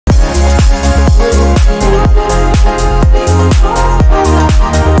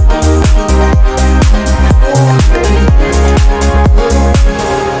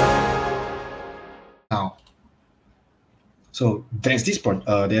So there's this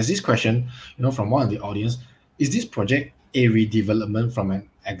question, from one of the audience: is this project a redevelopment from an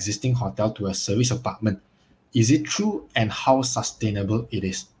existing hotel to a service apartment? Is it true, and how sustainable it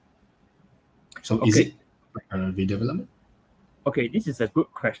is? So is it a redevelopment? Okay, this is a good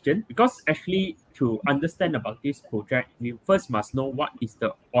question, because actually to understand about this project, we first must know what is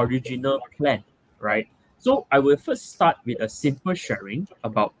the original plan, right? So I will first start with a simple sharing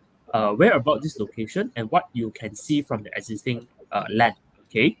about where about this location and what you can see from the existing land.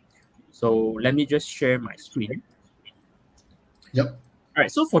 Okay, so let me just share my screen. Yep. All right,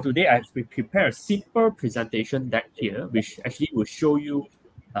 so for today, I've prepared a simple presentation deck here, which actually will show you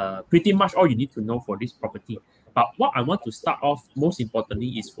pretty much all you need to know for this property. But what I want to start off most importantly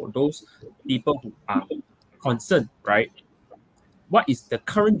is for those people who are concerned, right? What is the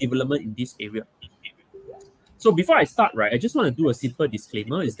current development in this area? So before I start, right, I just want to do a simple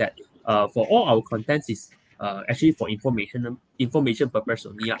disclaimer is that for all our contents is actually for information purpose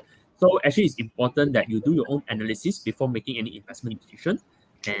only. So actually it's important that you do your own analysis before making any investment decision.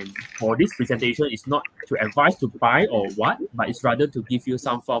 And for this presentation, it's not to advise to buy or what, but it's rather to give you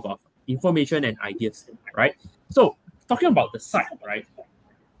some form of information and ideas, right? So talking about the site, right?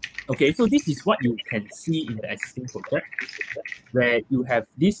 Okay, so this is what you can see in the existing project, where you have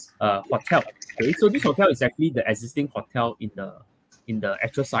this hotel. Okay, so this hotel is actually the existing hotel in the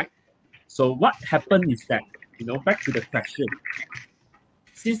actual site. So what happened is that, back to the question,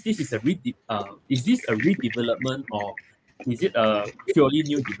 since this is is this a redevelopment or is it a purely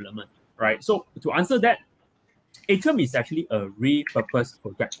new development, right? So to answer that, Atrium is actually a repurposed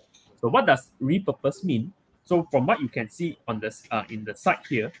project. So what does repurpose mean? So from what you can see on this in the site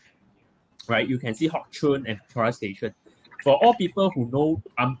here, right, you can see Hous and Victoria Station. For all people who know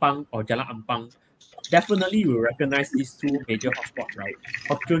Ampang or Jalan Ampang, definitely you will recognize these two major hotspots, right?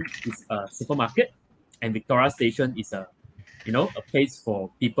 Hous is a supermarket, and Victoria Station is a place for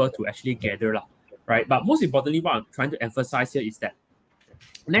people to actually gather, right? But most importantly, what I'm trying to emphasize here is that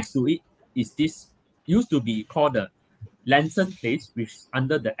next to it is this used to be called the Lanson Place, which is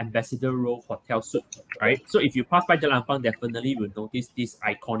under the Ambassador Row Hotel Suite, right? So if you pass by Jalan Ampang, definitely will notice this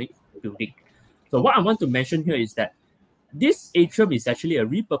iconic building. So what I want to mention here is that this atrium is actually a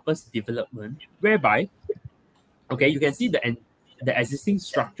repurposed development whereby, okay, you can see the existing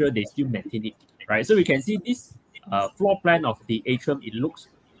structure, they still maintain it, right? So we can see this floor plan of the atrium, it looks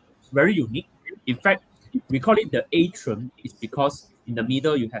very unique. In fact, we call it the atrium is because in the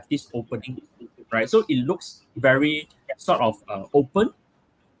middle you have this opening, right? So it looks very sort of open.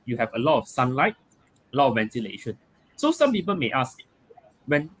 You have a lot of sunlight, a lot of ventilation. So some people may ask,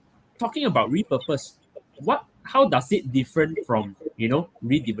 when talking about repurpose, how does it different from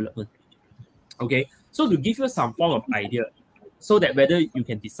redevelopment? Okay, so to give you some form of idea, so that whether you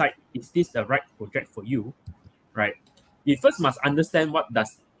can decide is this the right project for you, right? You first must understand what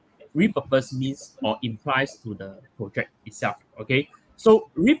does repurpose means or implies to the project itself. Okay, so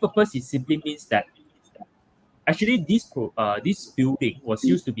repurpose is simply means that actually this building was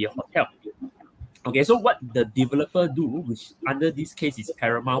used to be a hotel. Okay, so what the developer do, which under this case is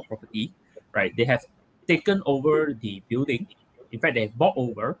Paramount Property, right? They have taken over the building. In fact, they have bought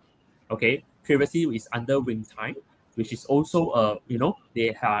over. Okay, previously is under Wing Time, which is also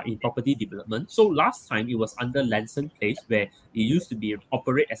they are in property development. So last time it was under Lanson Place, where it used to be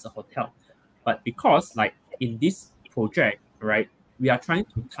operate as a hotel. But because like in this project, right, we are trying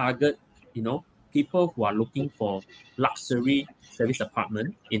to target people who are looking for luxury service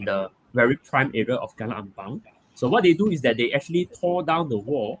apartment in the very prime area of Jalan Ampang. So what they do is that they actually tore down the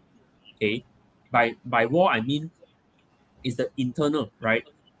wall. Okay, by wall I mean is the internal, right?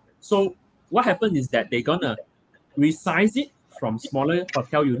 So what happened is that they're gonna resize it from smaller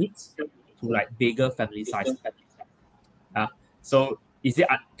hotel units to like bigger family size. So is it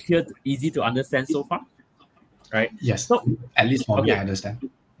clear, easy to understand so far? Right? Yes. So at least for me, I understand.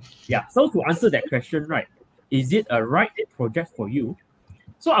 Yeah. So to answer that question, right, is it a right project for you?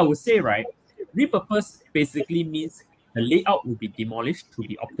 So I would say, right, repurpose basically means the layout will be demolished to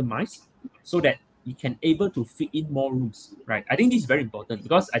be optimized so that you can able to fit in more rooms, right? I think this is very important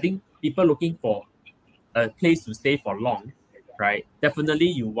because I think people looking for a place to stay for long, right? Definitely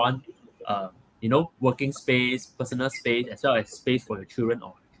you want, working space, personal space, as well as space for your children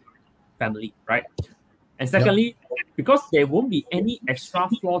or family, right? And secondly, because there won't be any extra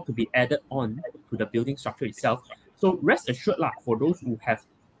floor to be added on to the building structure itself. So rest assured for those who have,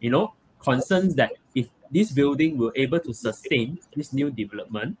 concerns that if this building will able to sustain this new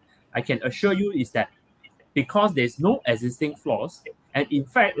development, I can assure you is that because there's no existing floors, and in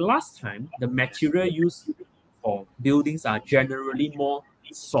fact, last time, the material used for buildings are generally more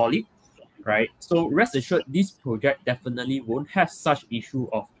solid, right? So rest assured, this project definitely won't have such issue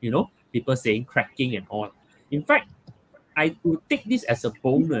of, people saying cracking and all. In fact, I would take this as a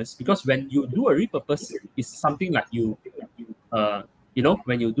bonus because when you do a repurpose, it's something like when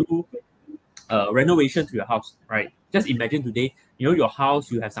you do renovation to your house, right? Just imagine today, your house,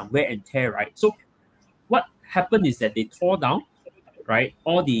 you have some wear and tear, right? So what happened is that they tore down, right,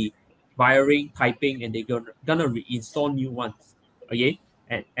 all the wiring, piping, and they're gonna reinstall new ones. Okay,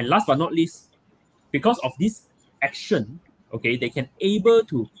 and last but not least, because of this action, okay, they can able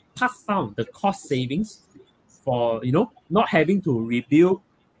to pass down the cost savings for not having to rebuild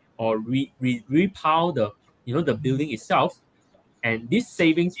or repile the building itself, and these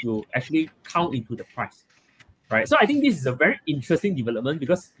savings will actually count into the price, right? So I think this is a very interesting development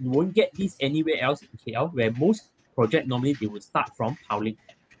because you won't get this anywhere else in KL, where most project normally they will start from piling,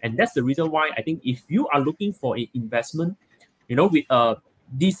 and that's the reason why I think if you are looking for an investment, with a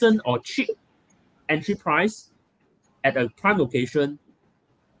decent or cheap entry price at a prime location,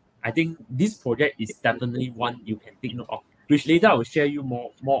 I think this project is definitely one you can take note of. Which later I will share you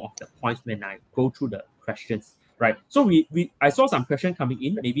more of the points when I go through the questions, right? So I saw some question coming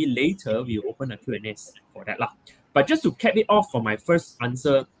in. Maybe later we'll open a Q&A for that lah. But just to cap it off for my first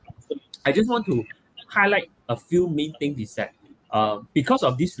answer, I just want to highlight a few main things. Is that because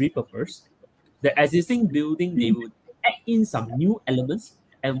of this repurpose, the existing building they would add in some new elements,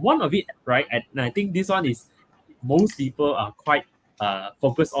 and one of it, right? And I think this one is most people are quite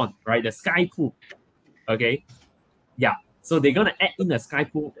focused on, right? The sky pool. Okay, yeah. So they're gonna add in a sky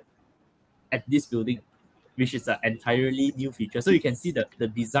pool at this building, which is an entirely new feature. So you can see the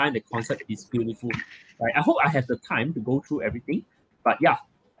design, the concept is beautiful, right? I hope I have the time to go through everything, but yeah.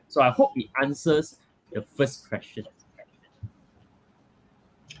 So I hope it answers the first question.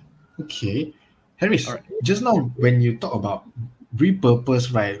 Okay, Harris. All right. Just now when you talk about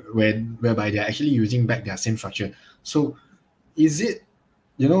repurpose, right, whereby they're actually using back their same structure. So is it,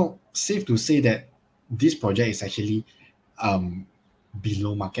 safe to say that this project is actually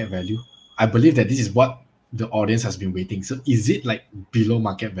below market value? I believe that this is what the audience has been waiting. So is it like below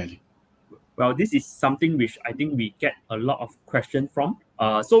market value? Well, this is something which I think we get a lot of questions from.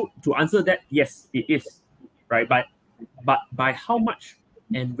 So to answer that, yes, it is, right? But by how much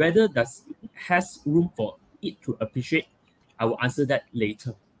and whether has room for it to appreciate, I will answer that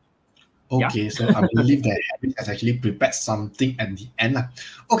later. Okay, so I believe that Harry has actually prepared something at the end.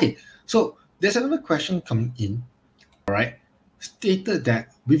 Okay, so there's another question coming in, all right, stated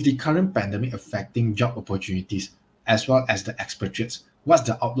that with the current pandemic affecting job opportunities as well as the expatriates, what's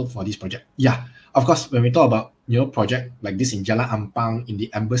the outlook for this project? Yeah, of course, when we talk about, project like this in Jalan Ampang, in the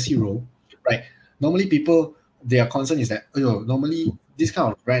embassy role, right, normally people, their concern is that, normally this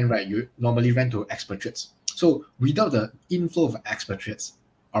kind of rent, right, you normally rent to expatriates. So without the inflow of expatriates,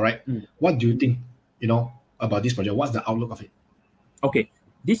 all right, what do you think, about this project? What's the outlook of it? Okay,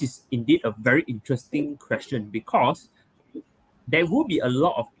 this is indeed a very interesting question because there will be a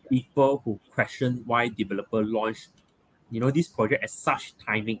lot of people who question why developer launched, this project at such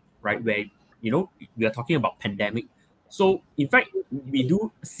timing, right? Where, we are talking about pandemic. So in fact, we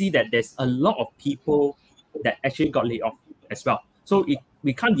do see that there's a lot of people that actually got laid off as well. So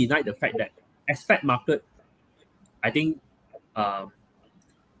we can't deny the fact that expat market, I think,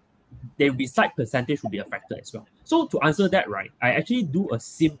 there will be slight percentage will be affected as well. So to answer that, right, I actually do a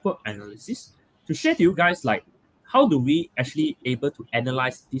simple analysis to share to you guys like how do we actually able to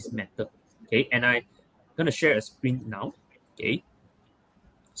analyze this method. Okay, and I'm gonna share a screen now. Okay,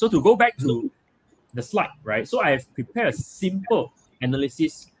 so to go back to the slide, right? So I have prepared a simple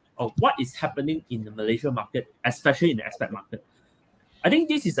analysis of what is happening in the Malaysia market, especially in the expat market. I think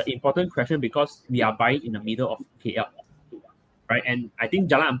this is an important question because we are buying in the middle of KL, right? And I think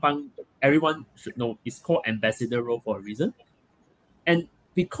Jalan Ampang, everyone should know, is called ambassador role for a reason. And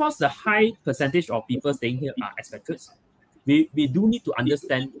because the high percentage of people staying here are expatriates, we do need to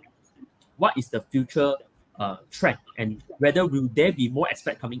understand what is the future trend and whether will there be more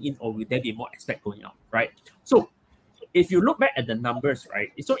expat coming in or will there be more expat going out, right? So if you look back at the numbers,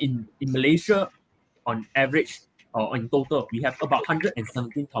 right? So in Malaysia, on average or in total, we have about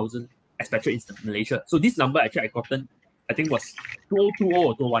 117,000 expatriates in Malaysia. So this number actually I think was 2020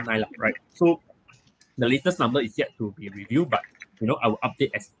 or 2019, right? So the latest number is yet to be reviewed, but I will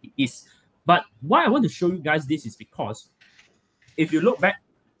update as it is. But why I want to show you guys this is because if you look back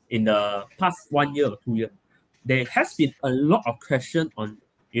in the past 1 year or 2 years, there has been a lot of question on,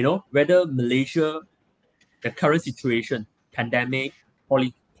 whether Malaysia, the current situation, pandemic,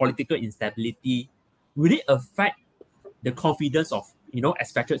 political instability, will it affect the confidence of,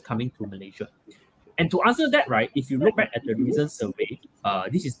 expatriates coming to Malaysia? And to answer that, right, if you look back at the recent survey,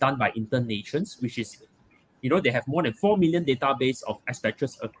 this is done by Internations, which is, they have more than 4 million database of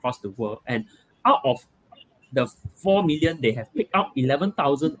expatriates across the world. And out of the 4 million, they have picked out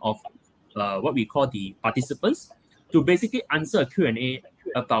 11,000 of what we call the participants to basically answer a Q&A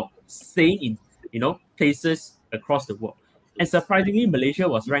about staying in, places across the world. And surprisingly, Malaysia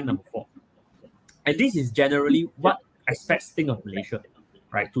was ranked number 4. And this is generally what expats think of Malaysia,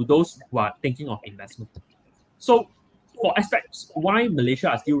 right? To those who are thinking of investment. So for expats, why Malaysia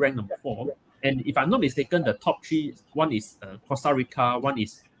are still ranked number 4? And if I'm not mistaken, the top 3, one is Costa Rica, one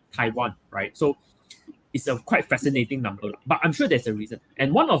is Taiwan, right? So it's a quite fascinating number, but I'm sure there's a reason.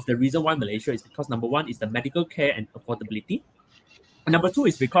 And one of the reasons why Malaysia is because number 1 is the medical care and affordability. And number 2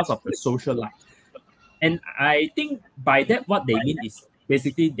 is because of the social life. And I think by that, what they mean is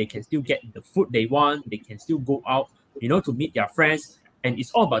basically they can still get the food they want, they can still go out, to meet their friends, and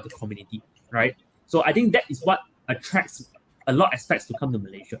it's all about the community, right? So I think that is what attracts a lot of expats to come to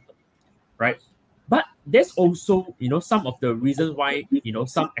Malaysia, right? But there's also, some of the reasons why,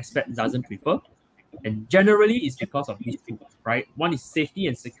 some expat doesn't prefer. And generally it's because of these two, right? One is safety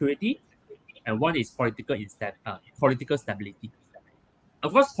and security, and one is political stability.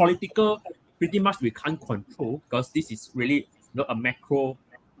 Of course, political, pretty much we can't control because this is really a macro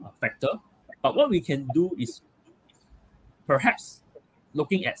factor. But what we can do is perhaps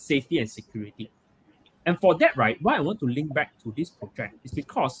looking at safety and security. And for that, right, why I want to link back to this project is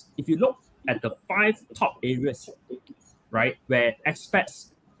because if you look at the 5 top areas, right, where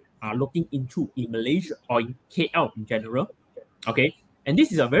expats are looking into in Malaysia or in KL in general, okay, and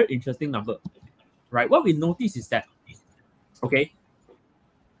this is a very interesting number, right? What we notice is that, okay,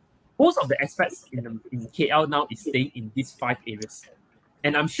 most of the expats in KL now is staying in these 5 areas.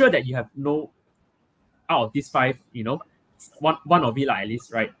 And I'm sure that you have out of these 5, one of it at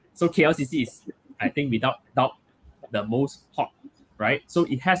least, right? So KLCC is, I think, without doubt, the most hot, right? So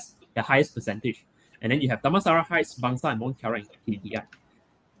it has the highest percentage. And then you have Damansara Heights, Bangsar, and Mont Kiara and KDI.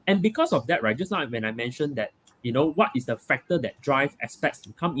 And because of that, right, just now when I mentioned that, what is the factor that drives expats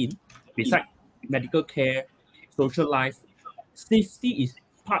to come in, besides medical care, social life, safety is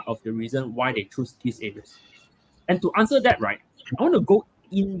part of the reason why they choose these areas. And to answer that, right, I want to go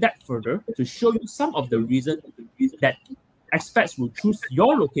in depth further to show you some of the reasons that expats will choose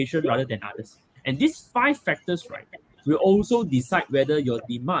your location rather than others. And these 5 factors, right, will also decide whether your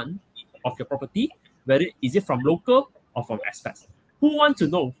demand of your property, whether is it from local or from expats. Who want to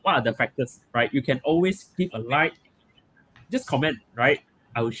know what are the factors, right? You can always give a like, just comment, right?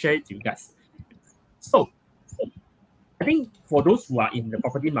 I will share it to you guys. So I think for those who are in the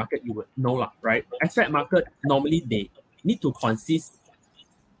property market, you would know, right? Expat market, normally they need to consist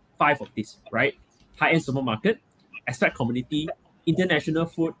 5 of these, right? High-end supermarket, expat community, international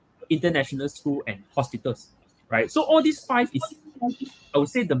food, international school, and hospitals, right? So all these 5 is, I would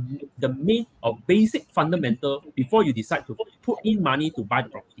say, the main or basic fundamental before you decide to put in money to buy the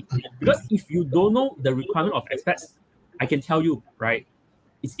property. Because if you don't know the requirement of expats, I can tell you, right,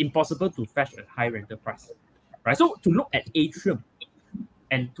 it's impossible to fetch a high rental price, right? So to look at Atrium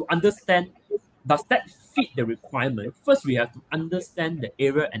and to understand, does that fit the requirement? First, we have to understand the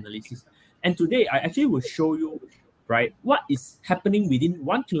area analysis. And today, I actually will show you, right, what is happening within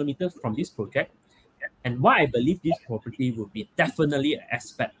 1 kilometer from this project and why I believe this property will be definitely an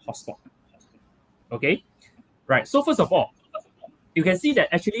expat hotspot. Okay, right. So first of all, you can see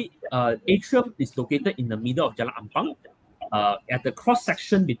that actually Atrium is located in the middle of Jalan Ampang, at the cross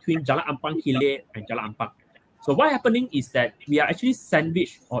section between Jalan Ampang Hilir and Jalan Ampang. So what happening is that we are actually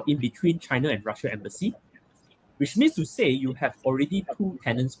sandwiched or in between China and Russia embassy, which means to say you have already 2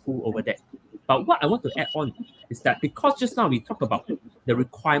 tenants pool over there. But what I want to add on is that because just now we talked about the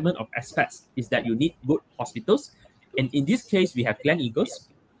requirement of expats is that you need good hospitals. And in this case, we have Glen Eagles.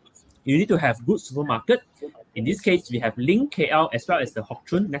 You need to have good supermarket. In this case, we have Link KL as well as the Hock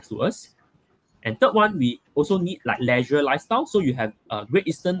Chun next to us. And third one, we also need like leisure lifestyle. So you have Great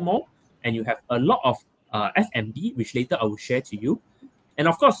Eastern Mall and you have a lot of F&B, which later I will share to you. And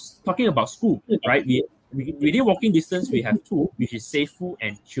of course, talking about school, right? Within walking distance, we have 2, which is Seifu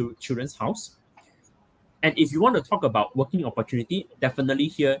and Children's House. And if you want to talk about working opportunity, definitely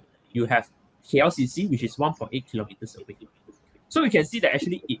here you have KLCC, which is 1.8 kilometers away. So you can see that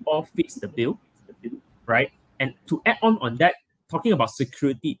actually it all fits the bill, right? And to add on that, talking about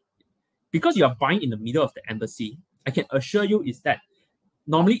security, because you are buying in the middle of the embassy, I can assure you is that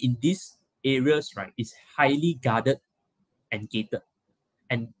normally in these areas, right, is highly guarded and gated.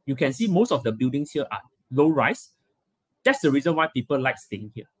 And you can see most of the buildings here are low rise. That's the reason why people like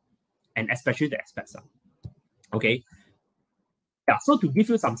staying here, and especially the expats. Okay. Yeah, so to give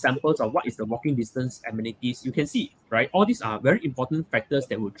you some samples of what is the walking distance amenities, you can see, right? All these are very important factors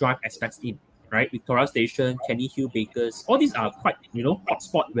that will drive expats in, right? Victoria Station, Kenny Hill Bakers, all these are quite,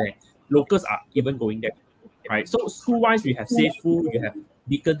 hotspot where locals are even going there, right? So school-wise, we have Safe Food, you have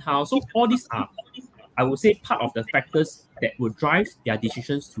Beacon House. So all these are, I would say, part of the factors that will drive their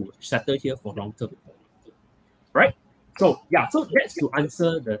decisions to settle here for long term, right? So yeah, so that's to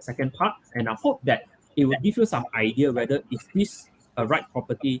answer the second part, and I hope that it will give you some idea whether is this a right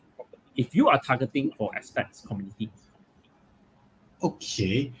property if you are targeting for expats community.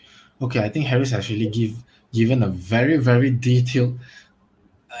 Okay. Okay, I think Harris actually given a very, very detailed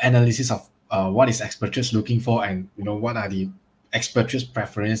analysis of what is expatriates looking for, and what are the expatriates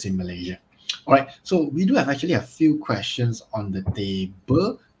preference in Malaysia. All right, so we do have actually a few questions on the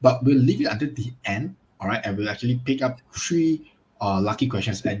table, but we'll leave it until the end. All right, and we'll actually pick up three lucky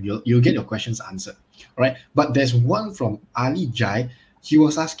questions, and you'll get your questions answered. All right, but there's one from Ali Jai. He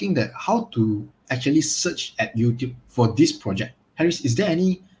was asking that how to actually search at YouTube for this project. Harris, is there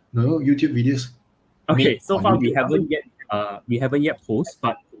any YouTube videos? Okay, made so on far YouTube? we haven't yet post,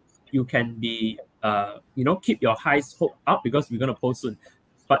 but you can be keep your eyes hooked up because we're gonna post soon.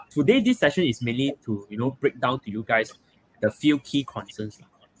 But today this session is mainly to break down to you guys the few key concerns,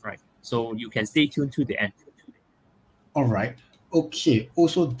 right? So you can stay tuned to the end. All right. Okay.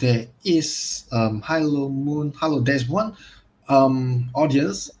 Also, there is hello Moon. Hello. There's one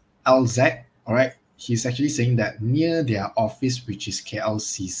audience, Alzac. All right. He's actually saying that near their office, which is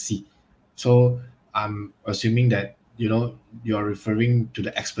KLCC. So I'm assuming that you're referring to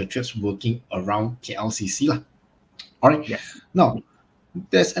the expatriates working around KLCC lah. All right. Yes. Now,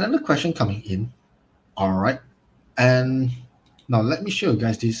 there's another question coming in. All right. And now let me show you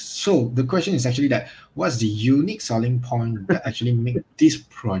guys this. So the question is actually that what's the unique selling point that actually make this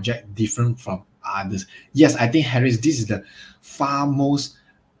project different from others? Yes, I think Harris, this is the far most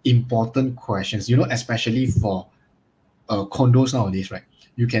important questions, especially for condos nowadays, right?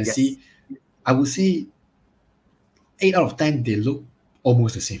 You can Yes. see, I would say 8 out of 10, they look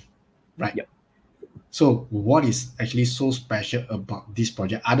almost the same, right? Yep. So what is actually so special about this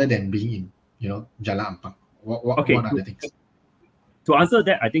project other than being in, Jalan Ampang? What are the things? To answer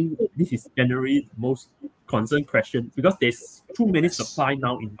that, I think this is generally the most concerned question because there's too many supply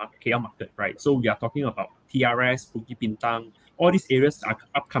now in KL market, right? So we are talking about TRS, Bukit Bintang, all these areas are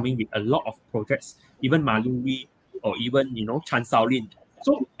upcoming with a lot of projects, even Maluri or even Chan Sao Lin.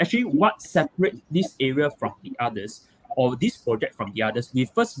 So actually, what separates this area from the others or this project from the others? We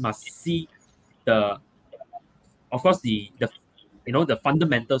first must see the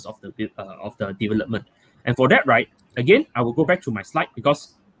fundamentals of the development, and for that, right? Again, I will go back to my slide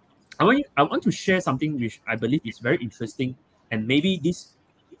because I want to share something which I believe is very interesting, and maybe this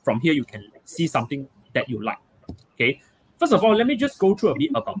from here you can see something that you like. Okay, first of all, let me just go through a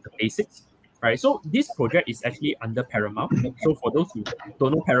bit about the basics. Right, so this project is actually under Paramount. So for those who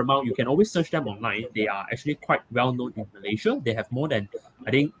don't know Paramount, you can always search them online. They are actually quite well known in Malaysia. They have more than,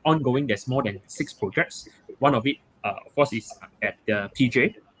 I think, ongoing. There's more than 6 projects. One of it, of course, is at the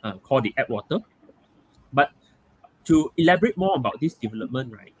PJ called the Atwater. But to elaborate more about this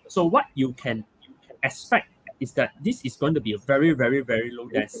development, right? So what you can expect is that this is going to be a very, very, very low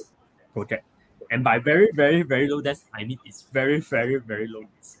density project. And by very, very, very low density, I mean it's very, very, very low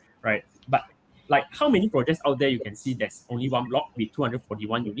density, right? But like how many projects out there you can see there's only one block with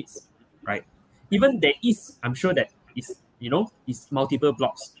 241 units, right? Even there is, I'm sure that is multiple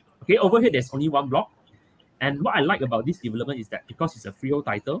blocks. Okay, over here there's only one block. And what I like about this development is that because it's a freehold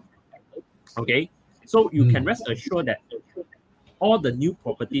title, okay, so you can rest assured that all the new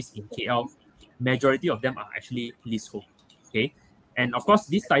properties in KL, majority of them are actually leasehold. Okay, and of course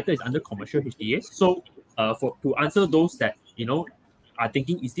this title is under commercial HDA. So to answer those that are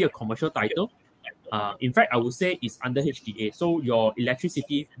thinking is it a commercial title? In fact, I would say it's under HDA. So your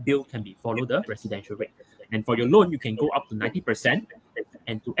electricity bill can be follow the residential rate, and for your loan you can go up to 90%.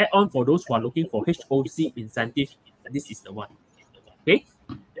 And to add on for those who are looking for HOC incentive, this is the one. Okay,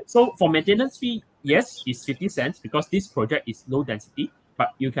 so for maintenance fee, yes, it's 50 cents because this project is low density, but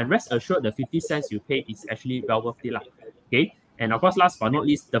you can rest assured the 50 cents you pay is actually well worth it. Okay, and of course, last but not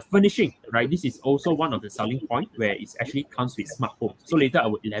least, the furnishing, right? This is also one of the selling points where it actually comes with smart home. So later I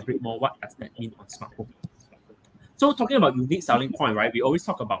will elaborate more what does that mean on smart home. So talking about unique selling point, right? We always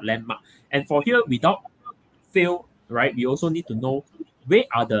talk about landmark, and for here, without fail, right? We also need to know where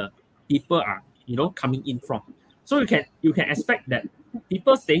are the people are coming in from. So you can expect that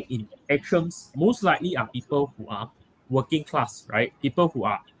people staying in Atriums most likely are people who are working class, right? People who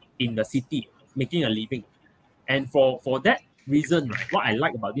are in the city making a living. And for that reason, right, what I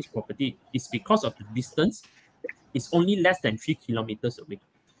like about this property is because of the distance is only less than 3 kilometers away.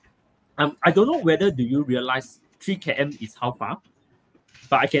 I don't know whether do you realize 3 km is how far,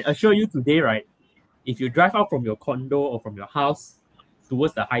 but I can assure you today, right, if you drive out from your condo or from your house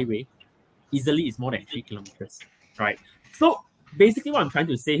towards the highway, easily it's more than 3 kilometers, right? So basically what I'm trying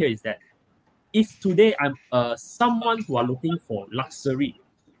to say here is that if today I'm someone who are looking for luxury,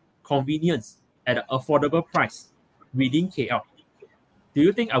 convenience at an affordable price within KL, do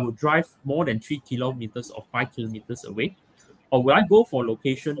you think I would drive more than 3 kilometers or 5 kilometers away? Or will I go for a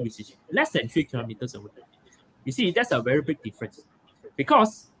location which is less than 3 kilometers away? You see, that's a very big difference.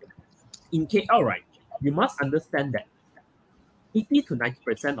 Because in KL, right, you must understand that 80 to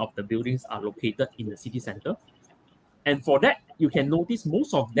 90% of the buildings are located in the city center. And for that, you can notice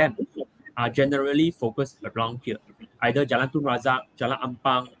most of them are generally focused around here. Either Jalan Tun Razak, Jalan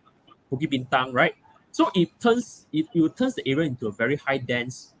Ampang, Bukit Bintang, right? So it turns the area into a very high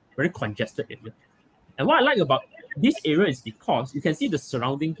dense, very congested area. And what I like about this area is because you can see the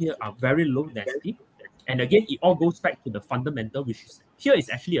surrounding here are very low density. And again, it all goes back to the fundamental, which is here is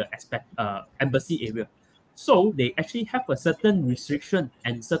actually an embassy area. So they actually have a certain restriction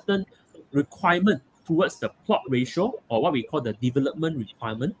and certain requirement towards the plot ratio, or what we call the development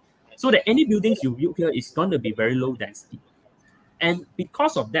requirement, so that any buildings you build here is going to be very low density. And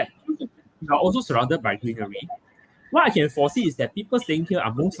because of that, you are also surrounded by greenery. What I can foresee is that people staying here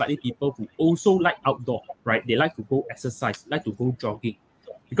are most likely people who also like outdoor, right? They like to go exercise, like to go jogging.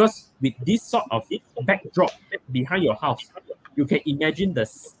 Because with this sort of backdrop behind your house, you can imagine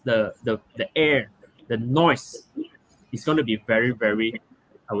the air, the noise is going to be very, very,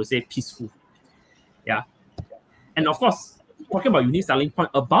 I would say, peaceful. Yeah. And of course, talking about unique selling point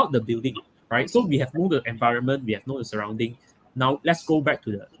about the building, right? So we have known the environment, we have known the surrounding. Now let's go back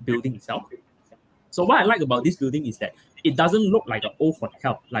to the building itself. So what I like about this building is that it doesn't look like an old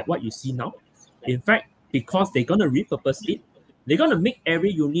hotel, like what you see now. In fact, because they're going to repurpose it, they're going to make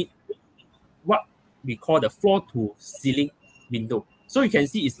every unit what we call the floor to ceiling window. So you can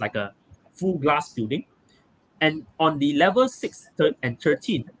see it's like a full glass building. And on the level 6 and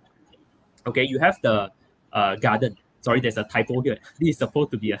 13, okay, you have the garden. Sorry, there's a typo here. This is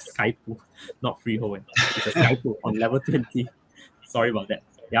supposed to be a sky pool, not freehold. It's a sky pool on level 20. Sorry about that.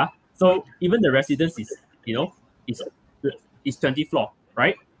 Yeah. So even the residence is, is 20 floor,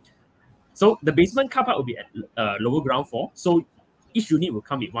 right? So the basement car park will be at lower ground floor. So each unit will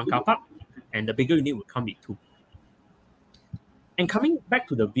come with one car park, and the bigger unit will come with two. And coming back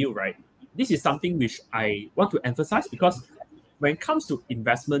to the view, right? This is something which I want to emphasize, because when it comes to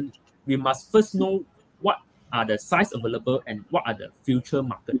investment, we must first know what are the size available and what are the future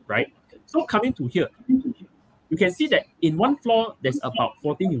market, right? So coming to here, you can see that in one floor, there's about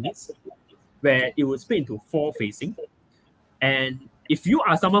 14 units where it will split into 4 facing. And if you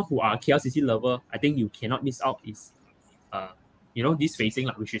are someone who are KLCC lover, I think you cannot miss out is, this facing,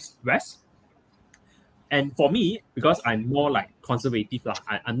 which is west. And for me, because I'm more like conservative,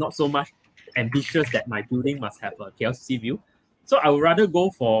 I'm not so much ambitious that my building must have a KLCC view. So I would rather go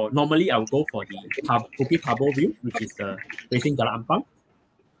for, normally I would go for the Bukit Tabor view, which is the facing Jalan Ampang,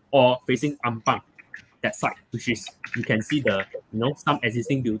 or facing Ampang, that side, which is, you can see the, some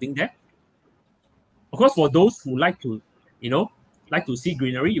existing building there. Of course, for those who like to, like to see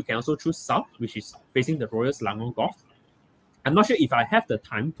greenery, you can also choose south, which is facing the Royal Selangor Golf. I'm not sure if I have the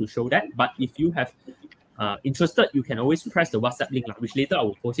time to show that, but if you have interested, you can always press the WhatsApp link, which later I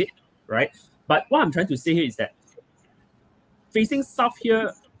will post it, right? But what I'm trying to say here is that facing south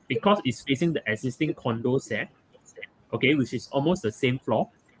here, because it's facing the existing condos there, okay, which is almost the same floor,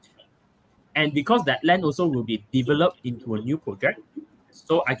 and because that land also will be developed into a new project,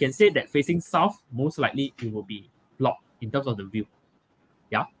 so I can say that facing south, most likely it will be blocked in terms of the view.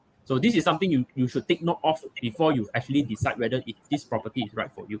 Yeah. So this is something you should take note of before you actually decide whether if this property is right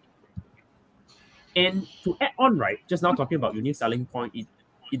for you. And to add on, right, just now talking about unique selling point,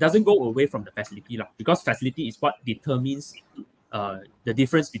 it doesn't go away from the facility, because facility is what determines the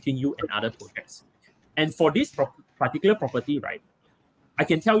difference between you and other projects. And for this particular property, right, I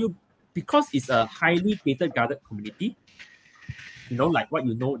can tell you, because it's a highly gated guarded community, like what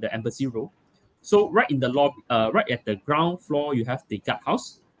the Embassy Road. So right in the lobby, right at the ground floor, you have the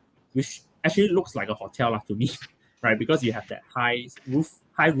guardhouse, which actually looks like a hotel to me, right? Because you have that high roof,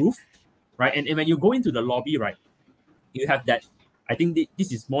 right? And when you go into the lobby, right, you have that. I think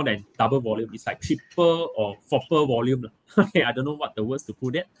this is more than double volume. It's like triple or four volume. Okay, I don't know what the words to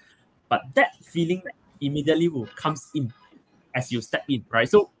put it, but that feeling immediately comes in as you step in, right?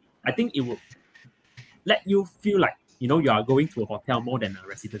 So I think it will let you feel like you are going to a hotel more than a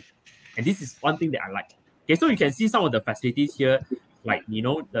residence. And this is one thing that I like. Okay, so you can see some of the facilities here, like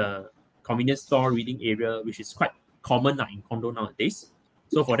the convenience store, reading area, which is quite common in condo nowadays.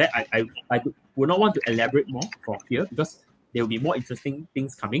 So for that, I would not want to elaborate more for here because there will be more interesting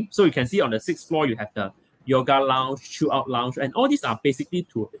things coming. So you can see on the 6th floor, you have the yoga lounge, chill out lounge, and all these are basically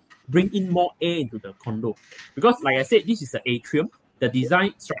to bring in more air into the condo. Because like I said, this is the atrium. The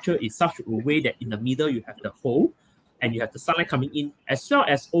design structure is such a way that in the middle you have the hole and you have the sunlight coming in, as well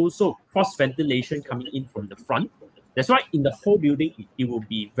as also cross ventilation coming in from the front. That's why in the whole building, it will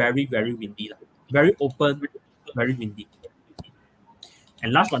be very, very windy, very open, very windy.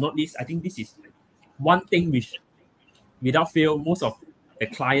 And last but not least, I think this is one thing which, without fail, most of the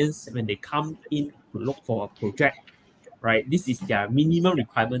clients, when they come in to look for a project, right, this is their minimum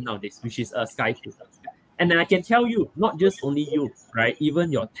requirement nowadays, which is a sky pool. And then I can tell you, not just only you, right,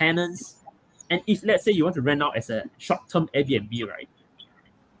 even your tenants, and if let's say you want to rent out as a short-term Airbnb, right,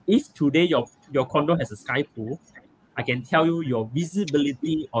 if today your condo has a sky pool, I can tell you your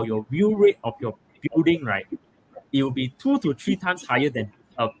visibility or your view rate of your building, right, it will be 2 to 3 times higher than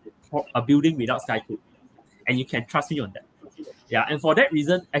a building without sky pool. And you can trust me on that. Yeah, and for that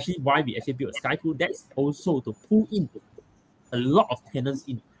reason, actually, why we actually built a sky pool, that's also to pull in a lot of tenants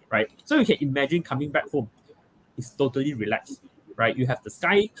in, right? So you can imagine coming back home, it's totally relaxed, right? You have the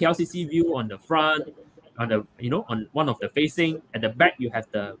sky KLCC view on the front, on the on one of the facing. At the back, you have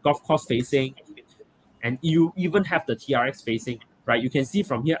the golf course facing, and you even have the TRX facing, right? You can see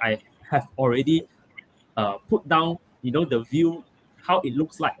from here, I have already put down, the view, how it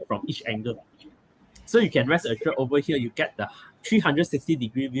looks like from each angle. So you can rest assured over here, you get the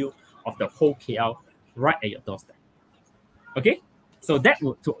 360-degree view of the whole KL right at your doorstep. Okay, so that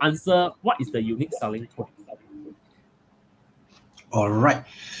would to answer what is the unique selling point. All right.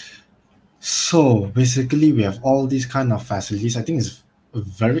 So basically, we have all these kind of facilities. I think it's a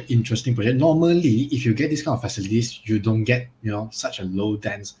very interesting project. Normally, if you get these kind of facilities, you don't get such a low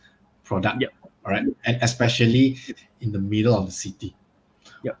dense product. Yep. All right, and especially in the middle of the city.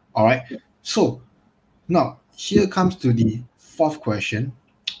 Yep. All right. So now here comes to the 4th question.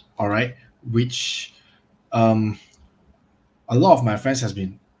 All right, which a lot of my friends has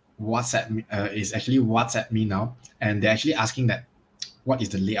been WhatsApp me now, and they're actually asking that what is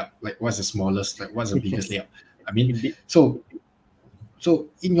the layout, like what's the smallest, like what's the biggest layout. I mean, so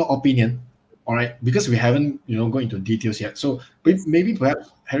in your opinion, all right, because we haven't gone into details yet, so maybe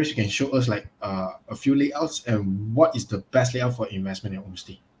perhaps Harris, you can show us like a few layouts and what is the best layout for investment in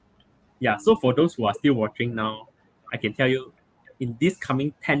homestay. Yeah, so for those who are still watching now, I can tell you in this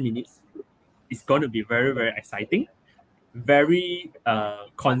coming 10 minutes, it's going to be very, very exciting, very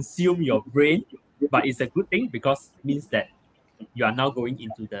consume your brain, but it's a good thing because it means that you are now going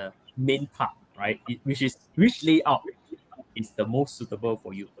into the main part, right? Which layout is the most suitable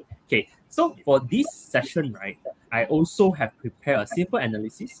for you. Okay, so for this session, right, I also have prepared a simple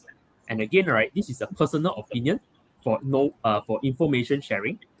analysis. And again, right, this is a personal opinion for information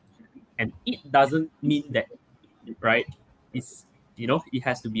sharing. And it doesn't mean that, right, it's, it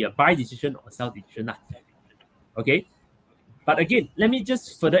has to be a buy decision or sell decision. Okay, but again, let me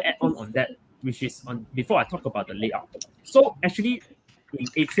just further add on that, which is before I talk about the layout. So actually, in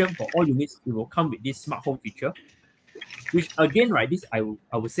Atrium, for all units, it will come with this smart home feature, which again, right, this I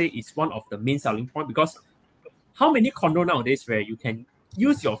would say is one of the main selling point, because how many condo nowadays where you can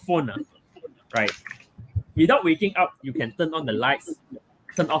use your phone, right, without waking up, you can turn on the lights,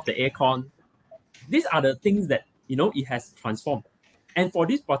 turn off the aircon. These are the things that it has transformed. And for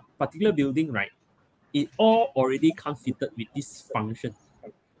this particular building, right, it all already comes fitted with this function.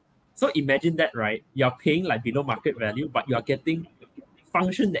 So imagine that, right? You're paying like below market value, but you are getting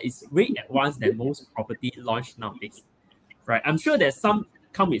function that is way advanced than most property launched nowadays, right? I'm sure there's some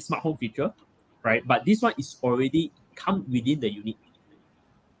come with smart home feature, right? But this one is already come within the unit.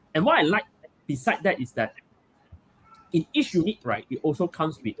 And what I like beside that is that in each unit, right, it also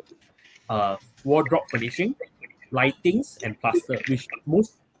comes with wardrobe furnishing, lightings, and plaster, which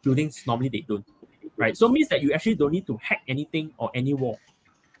most buildings normally they don't, right? So it means that you actually don't need to hack anything or any wall,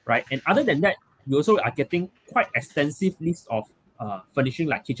 right? And other than that, you also are getting quite extensive list of furnishing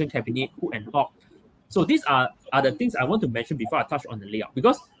like kitchen cabinet, cook and hob. So these are the things I want to mention before I touch on the layout,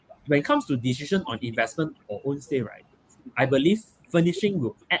 because when it comes to decision on investment or own stay, right, I believe furnishing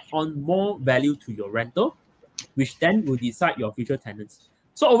will add on more value to your rental, which then will decide your future tenants.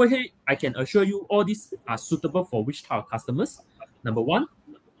 So over here, I can assure you all these are suitable for which type of customers. Number one,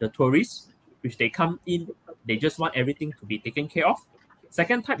 the tourists, which they come in, they just want everything to be taken care of.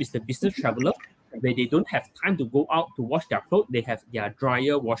 Second type is the business traveler, where they don't have time to go out to wash their clothes. They have their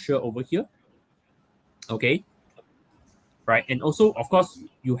dryer, washer over here. Okay. Right. And also, of course,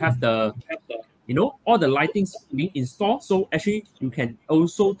 you have the, all the lightings being installed. So actually, you can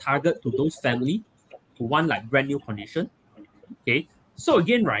also target to those family who want like brand new condition. Okay, so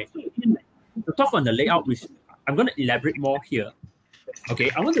again, right, to talk on the layout, which I'm going to elaborate more here.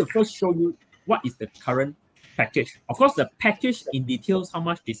 Okay, I want to first show you what is the current package. Of course, the package in details, how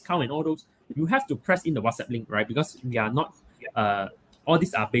much discount and all those, you have to press in the WhatsApp link, right? Because we are not, all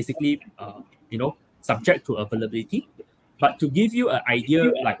these are basically, subject to availability. But to give you an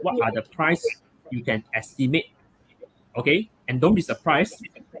idea, like what are the price you can estimate, okay? And don't be surprised,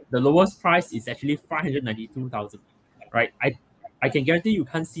 the lowest price is actually 592,000, right? I can guarantee you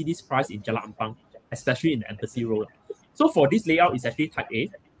can't see this price in Jalan Ampang, especially in the Embassy Road. So for this layout, it's actually type A,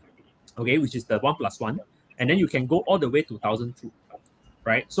 okay, which is the 1+1. And then you can go all the way to 1,002,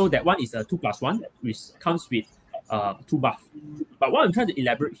 right? So that one is a 2+1, which comes with 2 bath. But what I'm trying to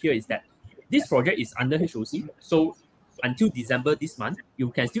elaborate here is that this project is under HOC. So until December this month, you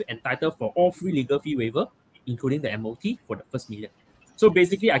can still entitle for all free legal fee waiver, including the MOT for the first million. So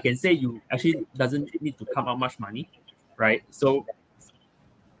basically, I can say you actually doesn't need to come out much money, right? So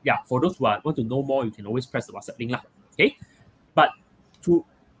yeah, for those who want to know more, you can always press the WhatsApp link lah. Okay, but to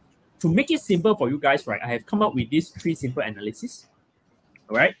make it simple for you guys, right, I have come up with these 3 simple analyses.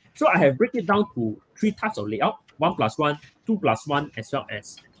 All right, so I have break it down to 3 types of layout: 1+1, 2+1, as well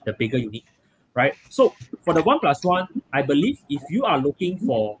as the bigger unit. Right. So for the 1+1, I believe if you are looking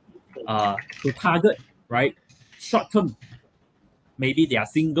for to target, right, short term, maybe they are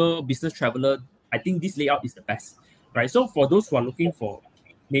single business traveler, I think this layout is the best. Right. So for those who are looking for,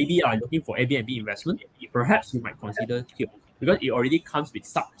 maybe are looking for Airbnb investment, perhaps you might consider here, because it already comes with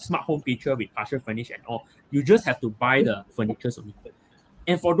smart home feature with partial furnish and all. You just have to buy the furniture only.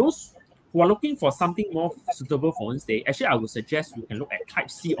 And for those who are looking for something more suitable for one stay, actually I would suggest you can look at type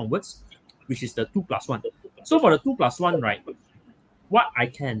C onwards, which is the 2+1. So for the 2+1, right, what I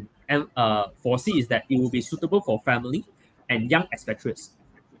can foresee is that it will be suitable for family and young expatriates,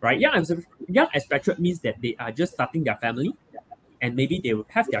 right? Young expatriate means that they are just starting their family, and maybe they will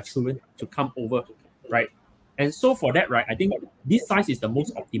have their children to come over, right? And so for that, right, I think this size is the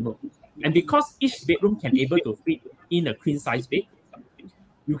most optimal. And because each bedroom can able to fit in a queen size bed,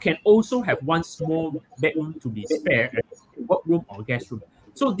 you can also have one small bedroom to be spare as workroom or guest room.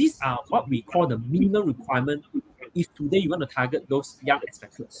 So these are what we call the minimum requirement if today you want to target those young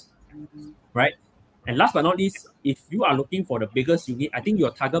expatriates, right? And last but not least, if you are looking for the biggest unit, I think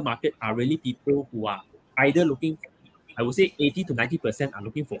your target market are really people who are either looking, I would say 80 to 90% are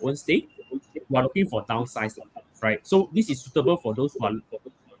looking for own stay, who are looking for downsize, right? So this is suitable for those who are,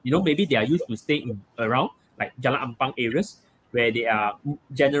 maybe they are used to stay in around like Jalan Ampang areas where they are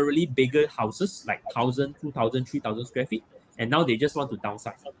generally bigger houses, like 1,000, 2,000, 3,000 square feet. And now they just want to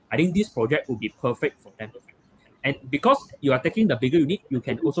downsize. I think this project would be perfect for them. And because you are taking the bigger unit, you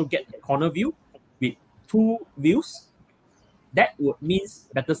can also get a corner view with 2 views. That would means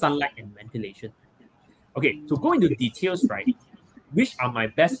better sunlight and ventilation. Okay, to go into details, right, which are my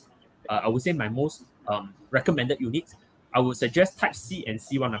best, I would say my most recommended units, I would suggest type C and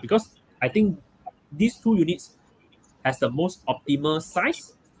C1 because I think these 2 units has the most optimal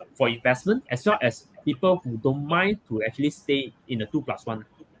size for investment, as well as people who don't mind to actually stay in a 2+1.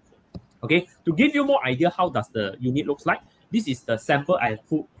 Okay, to give you more idea how does the unit looks like, this is the sample I have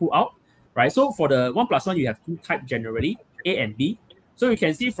pulled out, right? So for the 1+1, you have 2 types generally, A and B. So you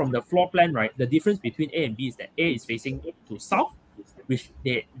can see from the floor plan, right, the difference between A and B is that A is facing to south, which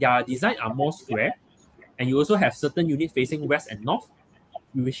their design are more square, and you also have certain units facing west and north,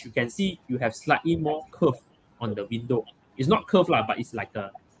 which you can see you have slightly more curve on the window. It's not curved, but it's like a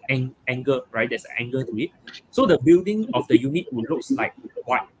angle, right? There's an angle to it. So the building of the unit will look like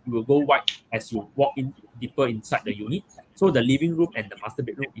white. You will go white as you walk in deeper inside the unit. So the living room and the master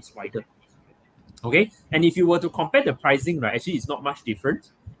bedroom is wider. Okay, and if you were to compare the pricing, right, actually it's not much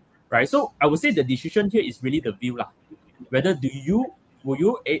different, right? So I would say the decision here is really the view, whether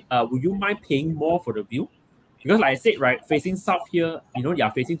will you mind paying more for the view? Because like I said, right, facing south here, you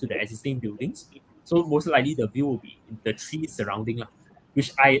are facing to the existing buildings. So most likely the view will be in the trees surrounding,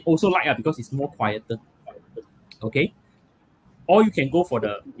 which I also like because it's more quieter. Okay. Or you can go for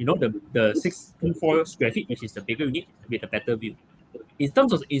the 624 square feet, which is the bigger unit with a better view. In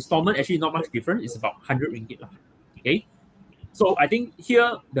terms of installment, actually not much different. It's about 100 ringgit. Okay. So I think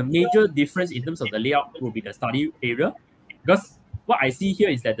here the major difference in terms of the layout will be the study area. Because what I see here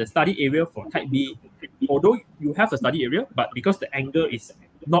is that the study area for type B, although you have a study area, but because the angle is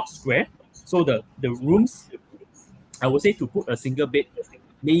not square, so the rooms, I would say to put a single bed,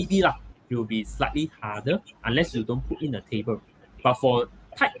 maybe it will be slightly harder unless you don't put in a table. But for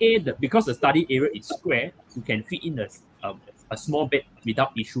type A, because the study area is square, you can fit in a small bed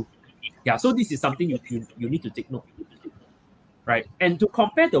without issue. Yeah, so this is something you need to take note. right? And to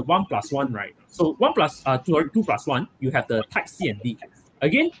compare the 1+1, right? So 2+1, you have the type C and D.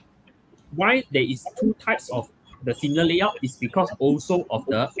 Again, why there is two types of the similar layout is because also of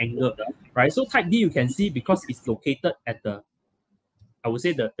the angle, right? So type D you can see because it's located at the, I would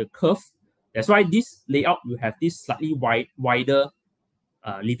say the curve. That's why this layout you have this slightly wider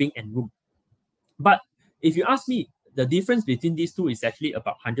living and room. But if you ask me, the difference between these two is actually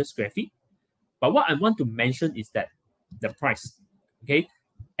about 100 square feet. But what I want to mention is that the price, okay?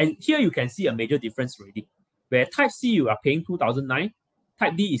 And here you can see a major difference already, where type C you are paying 2,009,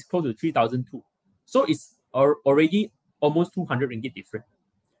 type D is close to 3,002. So it's already almost 200 ringgit different,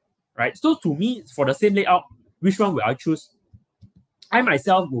 right? So to me, for the same layout, which one will I choose? I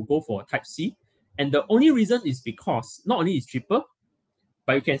myself will go for type C. And the only reason is because not only is cheaper,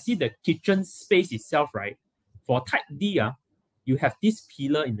 but you can see the kitchen space itself, right? For type D, you have this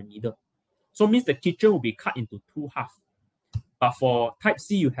pillar in the middle. So it means the kitchen will be cut into two halves. But for type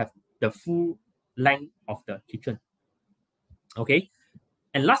C, you have the full length of the kitchen. Okay.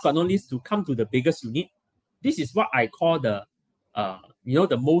 And last but not least, to come to the biggest unit, this is what I call the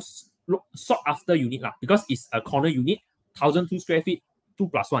the most sought after unit because it's a corner unit, 1,002 square feet,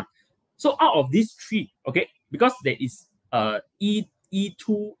 2+1. So out of these three, okay, because there is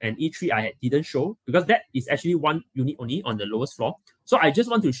E2 and E3 I didn't show because that is actually one unit only on the lowest floor. So I just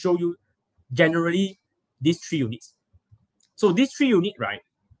want to show you generally these three units. So these three units, right?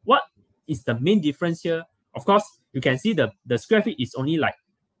 What is the main difference here? Of course, you can see the square feet is only like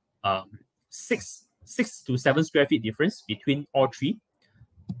 6 to 7 square feet difference between all three.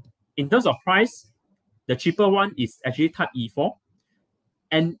 In terms of price, the cheaper one is actually type E4.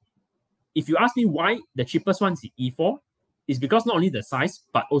 And if you ask me why the cheapest one is E4, it's because not only the size,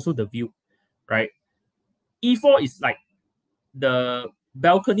 but also the view, right? E4 is like the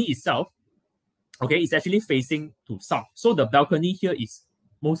balcony itself, okay, it's actually facing to south. So the balcony here is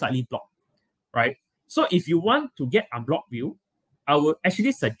most likely blocked, right? So if you want to get unblocked view, I would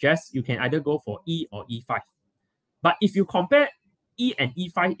actually suggest you can either go for E or E5. But if you compare E and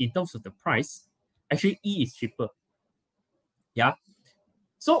E5 in terms of the price, actually E is cheaper. Yeah.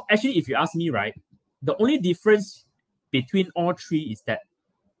 So actually, if you ask me, right, the only difference between all three is that,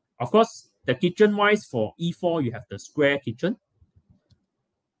 of course, the kitchen-wise for E4, you have the square kitchen,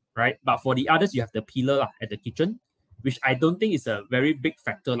 right? But for the others, you have the pillar at the kitchen, which I don't think is a very big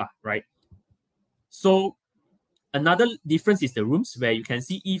factor, right? So another difference is the rooms, where you can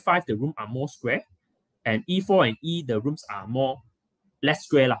see E5, the rooms are more square, and E4 and E, the rooms are less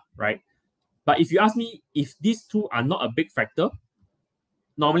square, right? But if you ask me if these two are not a big factor,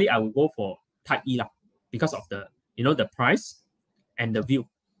 normally I will go for type E because of the the price and the view.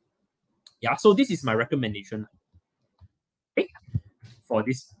 Yeah, so this is my recommendation for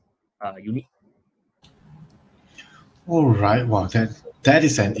this unit. All right. Wow, that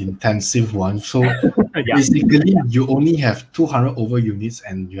is an intensive one. So Yeah. basically, you only have 200 over units,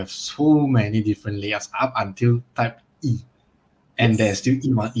 and you have so many different layouts up until type E, and there's still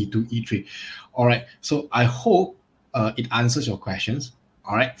E1, E2, E3. All right. So I hope it answers your questions.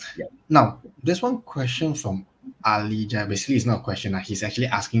 All right. Yeah. Now, there's one question from Ali. Basically, it's not a question. He's actually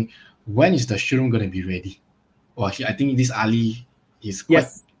asking, when is the showroom going to be ready? Well, I think this Ali is quite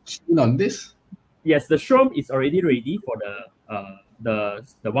keen on this. Yes, the showroom is already ready for the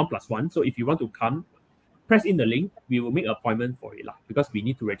 1+1. So if you want to come, press in the link. We will make an appointment for it because we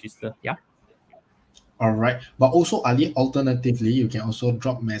need to register. Yeah. All right. But also, Ali, alternatively, you can also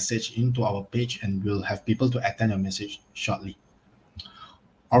drop message into our page and we'll have people to attend your message shortly.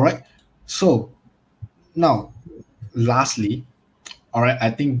 All right. So now, lastly, all right, I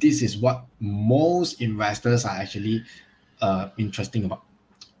think this is what most investors are actually interesting about.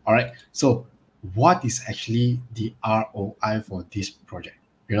 All right. So what is actually the ROI for this project?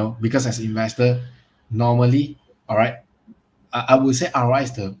 Because as an investor, normally, all right, I would say ROI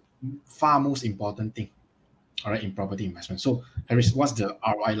is the far most important thing, all right, in property investment. So Harris, what's the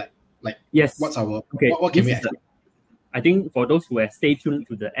ROI like? Yes. What's our okay? What can we expect? I think for those who have stayed tuned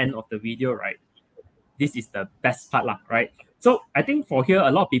to the end of the video, right, this is the best part, right? So I think for here, a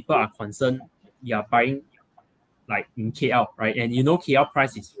lot of people are concerned they are buying like in KL, right? And KL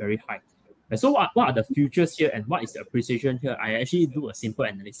price is very high. So what are the futures here and what is the appreciation here? I actually do a simple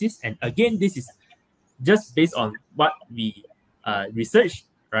analysis. And again, this is just based on what we research,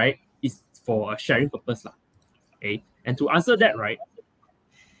 right? It's for a sharing purpose. Okay. And to answer that, right?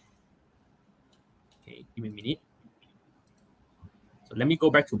 Okay, give me a minute. So let me go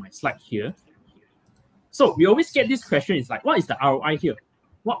back to my slide here. So we always get this question, is like, what is the ROI here?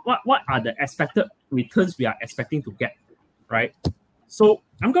 What are the expected returns we are expecting to get, right? So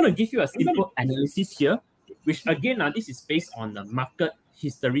I'm going to give you a simple analysis here which again, this is based on the market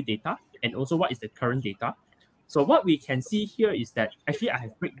history data and also what is the current data. So what we can see here is that actually I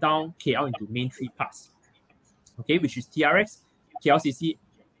have break down KL into main three parts, okay, which is TRX, klcc,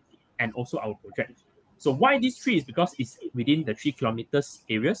 and also our project. So why these three is because it's within the 3 kilometers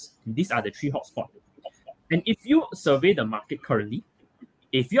areas. These are the 3 hotspots. And if you survey the market currently,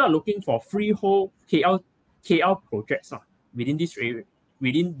 if you are looking for freehold KL projects within these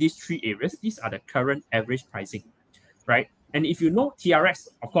 3 areas, these are the current average pricing, right? And if you know TRX,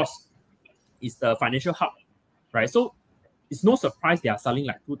 of course, is the financial hub, right? So it's no surprise they are selling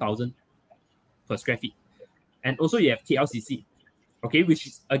like 2,000 per square feet. And also you have KLCC, okay, which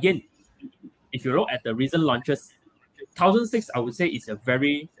is again, if you look at the recent launches, 1,006 I would say is a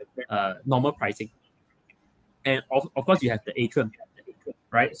very normal pricing. And of course you have the Atrium,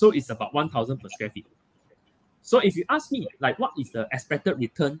 right? So it's about 1,000 per square feet. So if you ask me like what is the expected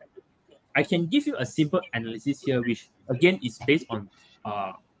return, I can give you a simple analysis here, which again is based on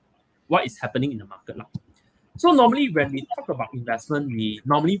what is happening in the market. So normally when we talk about investment, we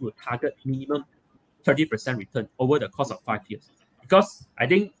normally would target minimum 30% return over the course of 5 years. Because I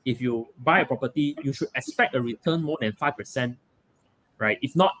think if you buy a property, you should expect a return more than 5%, right?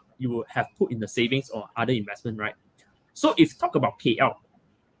 If not, you will have put in the savings or other investment, right? So if you talk about KL,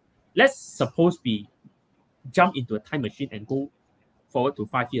 let's suppose we jump into a time machine and go forward to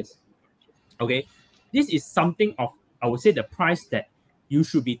 5 years. Okay, this is something of, I would say, the price that you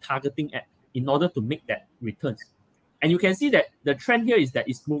should be targeting at in order to make that returns. And you can see that the trend here is that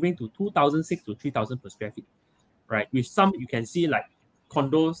it's moving to 2,006 to 3,000 per square feet, right? With some, you can see like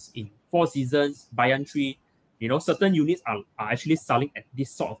condos in Four Seasons, Bayan Tree, certain units are actually selling at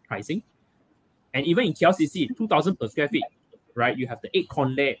this sort of pricing. And even in KLCC, 2,000 per square feet, right? You have the 8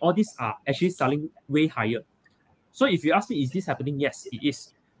 Conlay, all these are actually selling way higher. So if you ask me, is this happening? Yes, it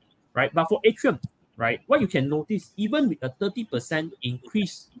is, right? But for Atrium, right, what you can notice, even with a 30%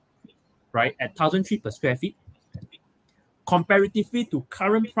 increase, right, at 1,003 per square feet, comparatively to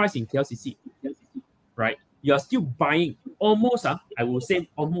current price in KLCC, right, you are still buying almost, I will say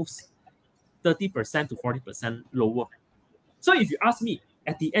almost 30% to 40% lower. So if you ask me,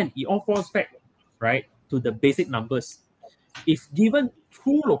 at the end, it all falls back, right, to the basic numbers. If given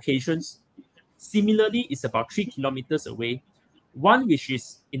 2 locations, similarly, it's about 3 kilometers away, one which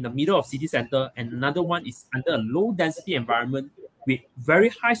is in the middle of city center and another one is under a low density environment with very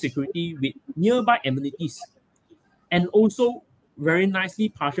high security, with nearby amenities, and also very nicely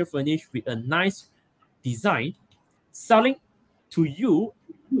partial furnished with a nice design, selling to you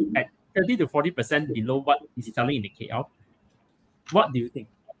at 30 to 40% below what is selling in the KL. What do you think,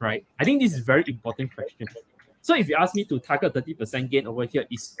 right? I think this is a very important question. So if you ask me to target 30% gain over here,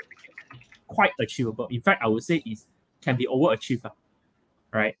 is quite achievable. In fact, I would say it can be overachieved,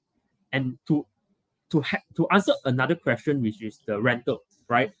 right? And to answer another question, which is the rental,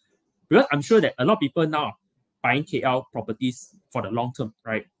 right? Because I'm sure that a lot of people now are buying KL properties for the long term,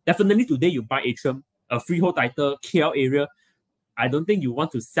 right? Definitely today you buy Atrium, a freehold title, KL area, I don't think you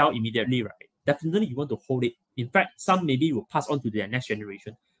want to sell immediately, right? Definitely you want to hold it. In fact, some maybe will pass on to their next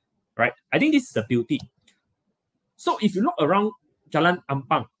generation, right? I think this is the beauty. So if you look around Jalan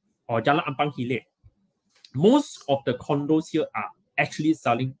Ampang or Jalan Ampang Hilir, most of the condos here are actually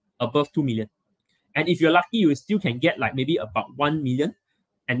selling above 2 million. And if you're lucky, you still can get like maybe about 1 million.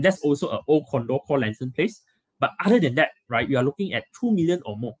 And that's also an old condo called Lansing Place. But other than that, right, you are looking at 2 million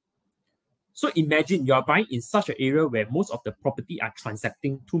or more. So imagine you are buying in such an area where most of the property are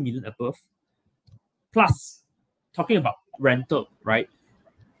transacting 2 million above. Plus, talking about rental, right?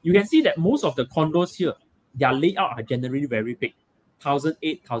 You can see that most of the condos here, their layout are generally very big,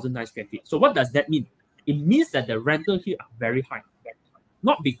 1,008, 1,009 square feet. So what does that mean? It means that the rental here are very high.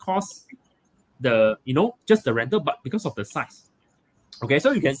 Not because just the rental, but because of the size. Okay,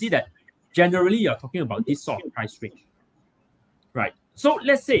 so you can see that generally you're talking about this sort of price range. Right. So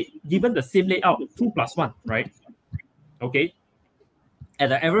let's say given the same layout, 2+1, right? Okay.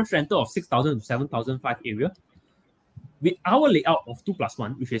 At an average rental of 6,000 to 7,005 area, with our layout of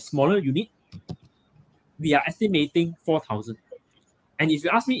 2+1, which is smaller unit, we are estimating 4,000. And if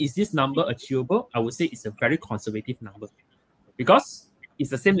you ask me, is this number achievable? I would say it's a very conservative number because it's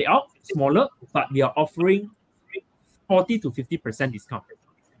the same layout, smaller, but we are offering 40 to 50% discount,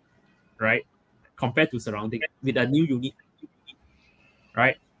 right? Compared to surrounding with a new unit,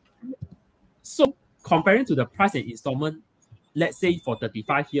 right? So comparing to the price and installment, let's say for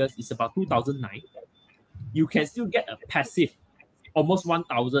 35 years, it's about 2,009. You can still get a passive, almost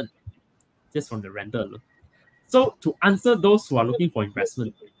 1,000 just from the rental alone. So to answer those who are looking for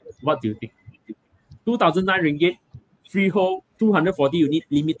investment, what do you think? 2,009 ringgit, freehold, 240 unit,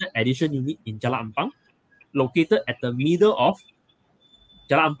 limited edition unit in Jalan Ampang, located at the middle of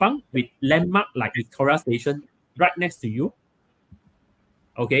Jalan Ampang with landmark like Victoria Station right next to you.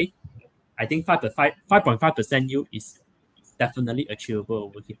 Okay, I think 5.5% yield is definitely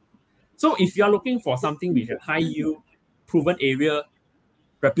achievable over here. So if you are looking for something with a high yield, proven area,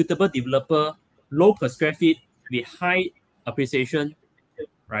 reputable developer, low per square feet with high appreciation,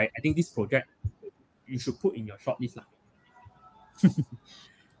 right? I think this project you should put in your shortlist lah.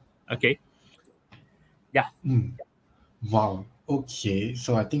 Okay. Yeah. Wow. Okay.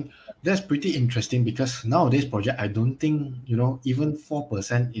 So I think that's pretty interesting because nowadays project, I don't think, even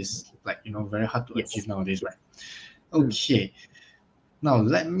 4% is like, very hard to Yes. achieve nowadays, right? Okay. Now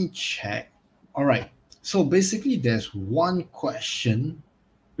let me check. All right. So basically there's one question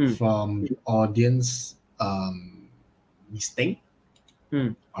from the audience, Miss Teng.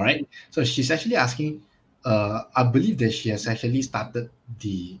 All right. So she's actually asking, I believe that she has actually started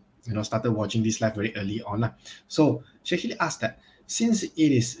watching this live very early on. So she actually asked that since it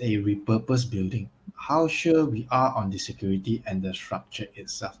is a repurposed building, how sure we are on the security and the structure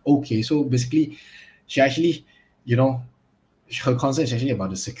itself? Okay, so basically, she actually, her concern is actually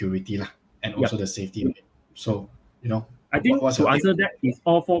about the security and also the safety of it. So, I think what's to your answer take? that is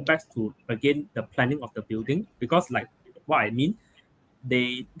all fall back to again the planning of the building, because like what I mean,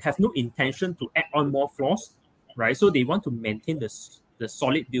 they have no intention to add on more floors, right? So they want to maintain the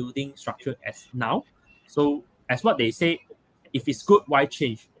solid building structure as now. So as what they say, if it's good, why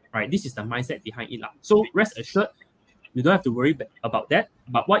change, right? This is the mindset behind it lah. So rest assured, you don't have to worry about that.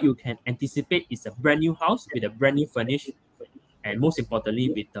 But what you can anticipate is a brand new house with a brand new furnish, and most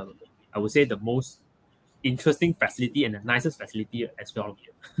importantly with the, I would say, the most interesting facility and the nicest facility as well.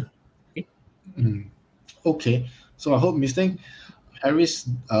 Okay. Okay, so I hope Mr. Harris,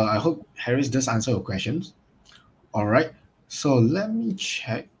 I hope Harris does answer your questions. All right, so let me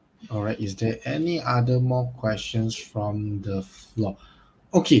check. All right, is there any other more questions from the floor?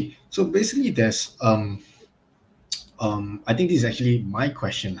 Okay, so basically there's I think this is actually my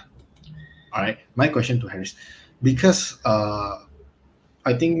question. All right, my question to Harris, because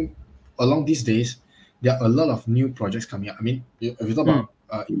I think along these days there are a lot of new projects coming up. I mean, if you talk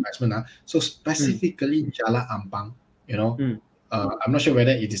about investment, so specifically Jalan Ampang, I'm not sure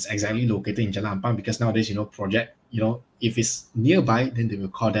whether it is exactly located in Jalan Ampang because nowadays, project, if it's nearby, then they will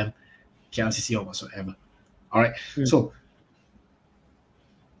call them klcc or whatsoever. All right. So,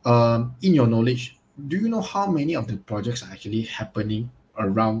 in your knowledge, do you know how many of the projects are actually happening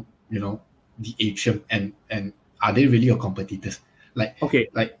around, the atrium, and are they really your competitors? Okay.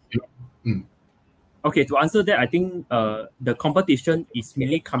 Okay, to answer that, I think the competition is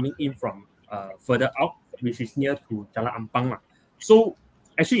mainly coming in from further out, which is near to Jalan Ampang lah. So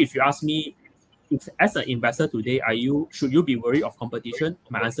actually, if you ask me, if as an investor today, should you be worried of competition?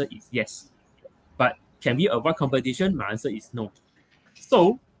 My answer is yes. But can we avoid competition? My answer is no.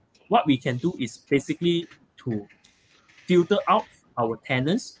 So what we can do is basically to filter out our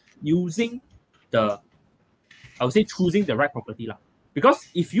tenants using I would say choosing the right property lah. Because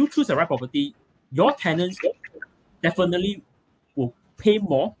if you choose the right property, your tenants definitely will pay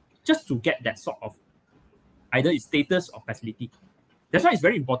more just to get that sort of either its status or facility. That's why it's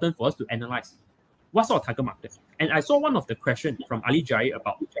very important for us to analyze what sort of target market. And I saw one of the questions from Ali Jai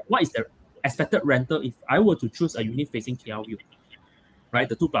about what is the expected rental if I were to choose a unit facing KL view, right?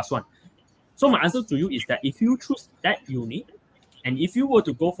 The 2+1. So my answer to you is that if you choose that unit, and if you were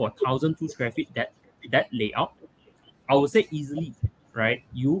to go for 1,002 square feet, that layout, I would say easily, right?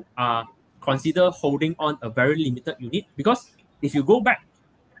 You are consider holding on a very limited unit, because if you go back,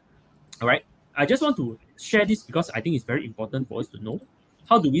 all right, I just want to share this because I think it's very important for us to know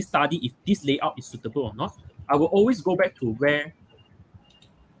how do we study if this layout is suitable or not. I will always go back to where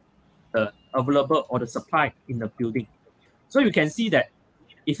the available or the supply in the building. So you can see that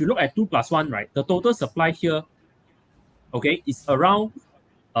if you look at 2+1, right, the total supply here, okay, is around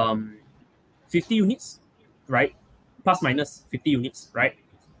 50 units, right? Plus minus 50 units, right?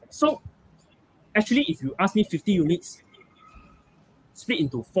 So actually, if you ask me 50 units split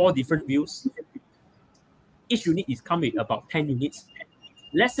into 4 different views, each unit is come with about 10 units.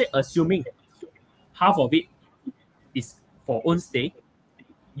 Let's say assuming half of it is for own stay,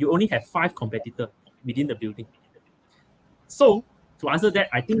 you only have 5 competitors within the building. So to answer that,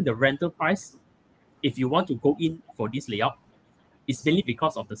 I think the rental price, if you want to go in for this layout, is mainly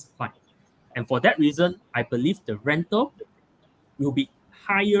because of the supply. And for that reason, I believe the rental will be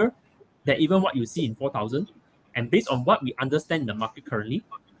higher than even what you see in 4,000. And based on what we understand in the market currently,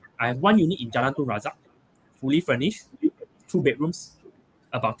 I have 1 unit in Jalan Tun Razak, fully furnished, 2 bedrooms,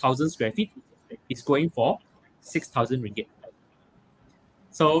 about 1,000 square feet. It's going for 6,000 ringgit.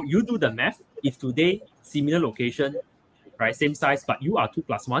 So you do the math. If today similar location, right? Same size, but you are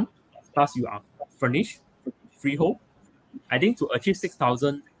 2+1, plus you are furnished, freehold. I think to achieve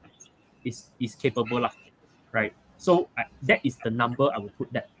 6,000 is capable lah, right? So that is the number I would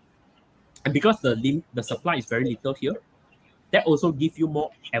put that. And because the supply is very little here, that also gives you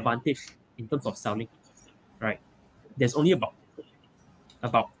more advantage in terms of selling, right? There's only about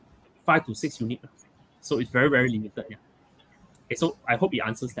 5 to 6 units, so it's very, very limited. Yeah. Okay, so I hope it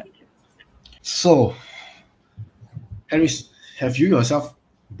answers that. So, Harris, have you yourself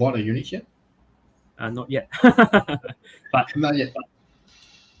bought a unit here? Not yet, but Not yet.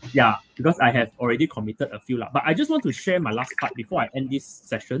 yeah, because I have already committed a few. But I just want to share my last part before I end this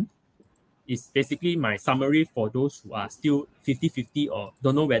session. It's basically my summary for those who are still 50-50 or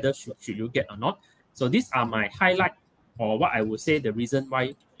don't know whether should you get or not. So these are my highlight, or what I would say the reason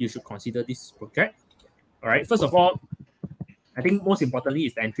why you should consider this project. All right, first of all, I think most importantly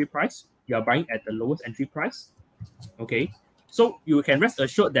is the entry price. You are buying at the lowest entry price. Okay, so you can rest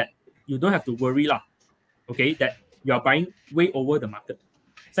assured that you don't have to worry lah. Okay, that you are buying way over the market.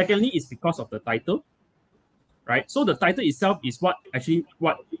 Secondly, is because of the title, right? So the title itself is what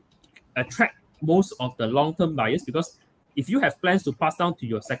attract most of the long-term buyers, because if you have plans to pass down to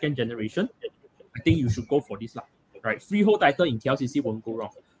your second generation, I think you should go for this lah, right? Freehold title in KLCC won't go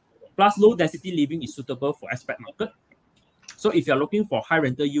wrong. Plus, low density living is suitable for expat market. So if you're looking for high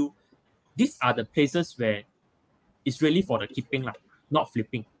rental yield, these are the places where it's really for the keeping lah, not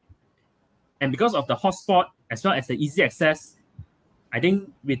flipping. And because of the hotspot as well as the easy access, I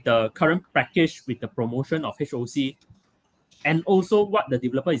think with the current package, with the promotion of HOC, and also what the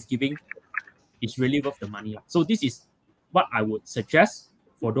developer is giving, is really worth the money. So this is what I would suggest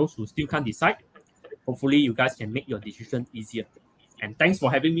for those who still can't decide. Hopefully you guys can make your decision easier. And thanks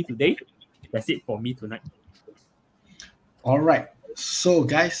for having me today. That's it for me tonight. All right. So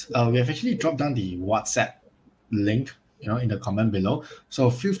guys, we have actually dropped down the WhatsApp link, in the comment below.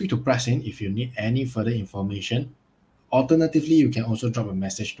 So feel free to press in if you need any further information. Alternatively, you can also drop a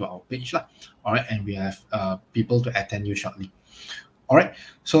message to our page lah. All right, and we have people to attend you shortly. All right,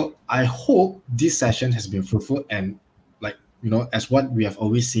 so I hope this session has been fruitful, and as what we have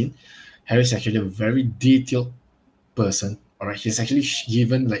always seen, Harry is actually a very detailed person. All right, he's actually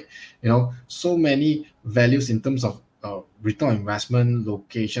given so many values in terms of return on investment,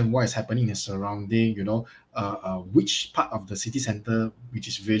 location, what is happening in the surrounding, which part of the city center, which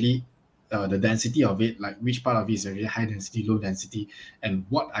is really the density of it, like which part of it is a really high density, low density, and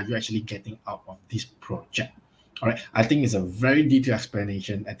what are you actually getting out of this project. All right, I think it's a very detailed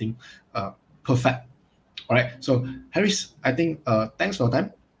explanation. I think perfect. All right, so Harris, I think thanks for your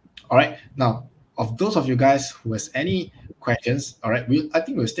time. All right, now of those of you guys who has any questions, all right, I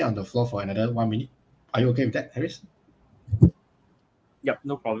think we'll stay on the floor for another 1 minute. Are you okay with that, Harris? Yep,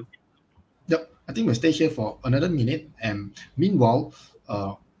 no problem. Yep, I think we'll stay here for another minute, and meanwhile,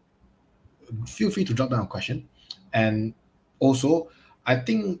 feel free to drop down a question. And also, I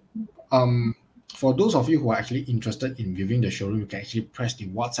think for those of you who are actually interested in viewing the showroom, you can actually press the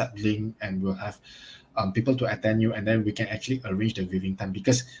WhatsApp link, and we'll have people to attend you, and then we can actually arrange the viewing time,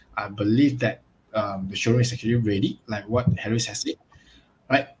 because I believe that the showroom is actually ready, like what Harris has said,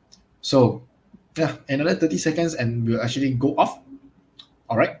 right? So yeah, another 30 seconds and we'll actually go off.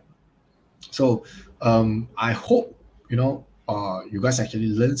 All right, so I hope you guys actually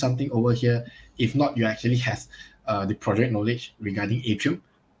learned something over here. If not, you actually have the project knowledge regarding Atrium,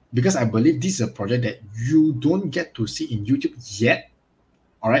 because I believe this is a project that you don't get to see in YouTube yet.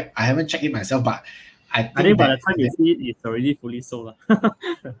 All right, I haven't checked it myself, but I think by the time you see it, it's already fully sold.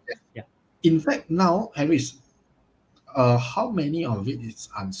 Yeah. In fact, now, Harris, how many of it is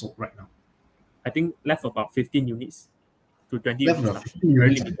unsold right now? I think left about 15 units to 20 left units. about 15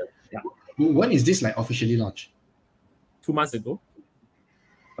 units. Yeah. When is this officially launched? 2 months ago.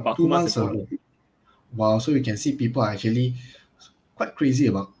 About 2 months ago. Wow, so you can see people are actually quite crazy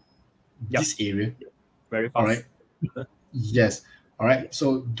about this area. Very fast. All right. Yes. All right.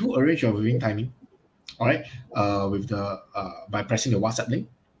 So do arrange your viewing timing. All right. With the by pressing the WhatsApp link.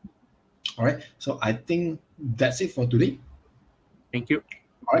 All right. So I think that's it for today. Thank you.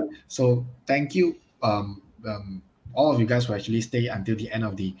 All right. So thank you, all of you guys who actually stay until the end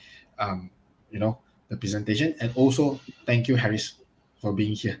of the, the presentation, and also thank you, Harris, for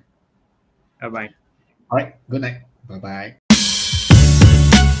being here. Bye bye. All right. Good night. Bye bye.